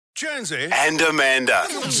Jonesy and Amanda.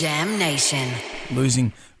 Jam Nation.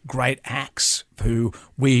 Losing great acts who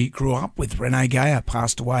we grew up with. Renee Geyer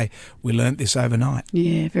passed away. We learnt this overnight.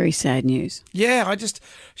 Yeah, very sad news. Yeah,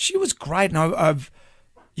 she was great. And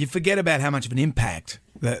you forget about how much of an impact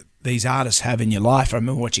that these artists have in your life. I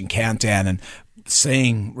remember watching Countdown and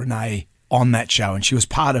seeing Renee on that show, and she was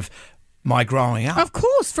part of my growing up. Of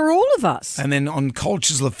course, for all of us. And then on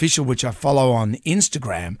Culture's Official, which I follow on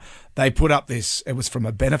Instagram, they put up this, it was from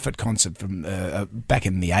a benefit concert from back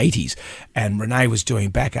in the 80s, and Renee was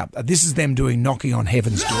doing backup. This is them doing Knocking on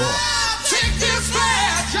Heaven's Door. Take this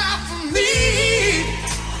badge off from me.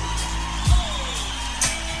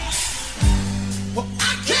 Well,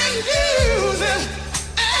 I can't use it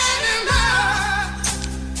anymore.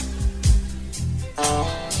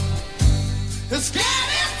 It's getting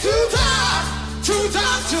too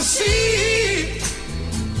dark to see.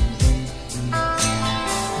 I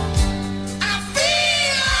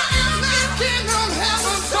feel I'm knocking on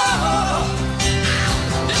heaven's door.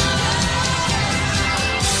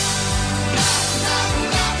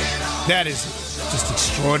 That is just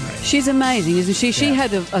extraordinary. She's amazing, isn't she? She had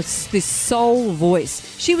this soul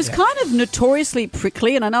voice. She was kind of notoriously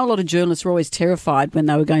prickly, and I know a lot of journalists were always terrified when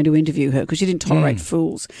they were going to interview her because she didn't tolerate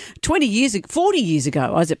fools. 40 years ago, I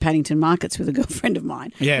was at Paddington Markets with a girlfriend of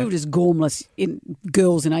mine. Yeah. We were just gormless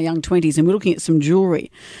girls in our young 20s, and we were looking at some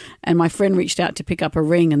jewellery, and my friend reached out to pick up a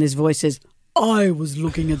ring, and this voice says, I was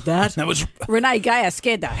looking at that. That was Renee Geyer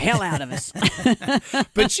scared the hell out of us.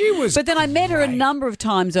 But she was. But then I met her a number of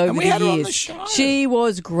times over the years. had her on the show. She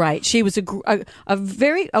was great. She was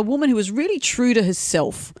a woman who was really true to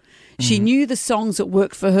herself. She knew the songs that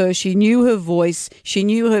worked for her. She knew her voice. She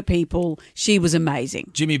knew her people. She was amazing.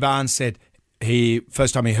 Jimmy Barnes said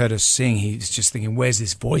first time he heard her sing, he was just thinking, where's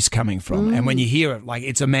this voice coming from? And when you hear it, like,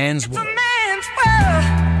 it's a man's world. It's a man's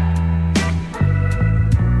world.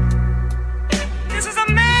 This is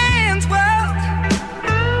a man's world.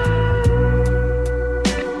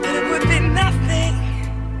 And it would be nothing.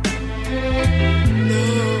 No.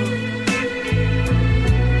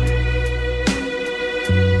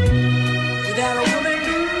 Without a woman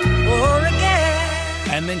or a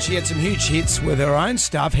girl. And then she had some huge hits with her own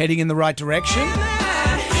stuff, Heading in the Right Direction.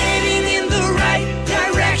 Heading in the right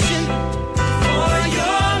direction for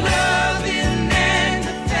your loving and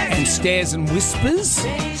affection. And Stares and Whispers.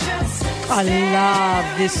 I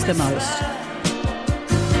love this the most.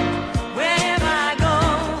 Wherever I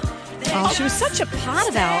go, Oh, she was such a part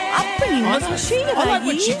of our upbringing, wasn't she? Of I our like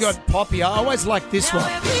when she years? got poppy. I always liked this one.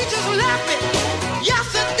 he just left me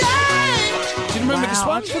yesterday. Do you remember this Wow,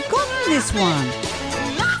 one? I've forgotten this one.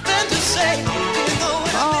 Nothing to say.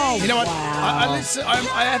 Oh, You know what? wow.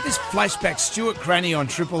 I had this flashback. Stuart Cranny on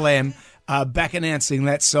Triple M back announcing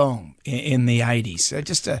that song in the 80s. So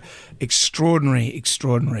just a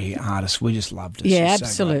extraordinary artist. We just loved her. Yeah,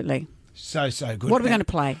 She's so great. absolutely. So good. What are we going to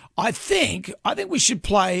play? I think we should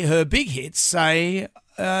play her big hit, Say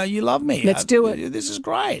You Love Me. Let's do it. This is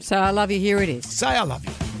great. So I love you. Here it is. Say I Love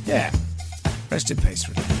You. Yeah. Rest in peace,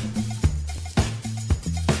 Renee.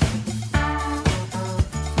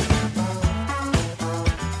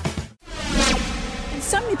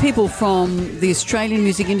 So many people from the Australian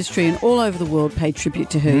music industry and all over the world paid tribute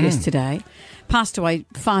to her yesterday. Passed away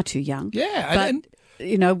far too young. Yeah, but and-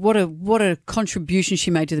 you know what a contribution she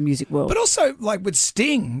made to the music world. But also, like with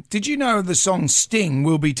Sting, did you know the song Sting,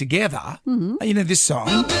 We'll Be Together? Mm-hmm. You know this song?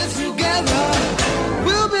 We'll be together.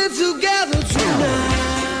 We'll be together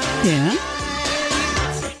tonight. Yeah.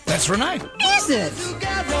 That's Renee. Is it?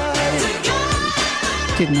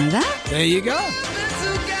 Didn't know that. There you go.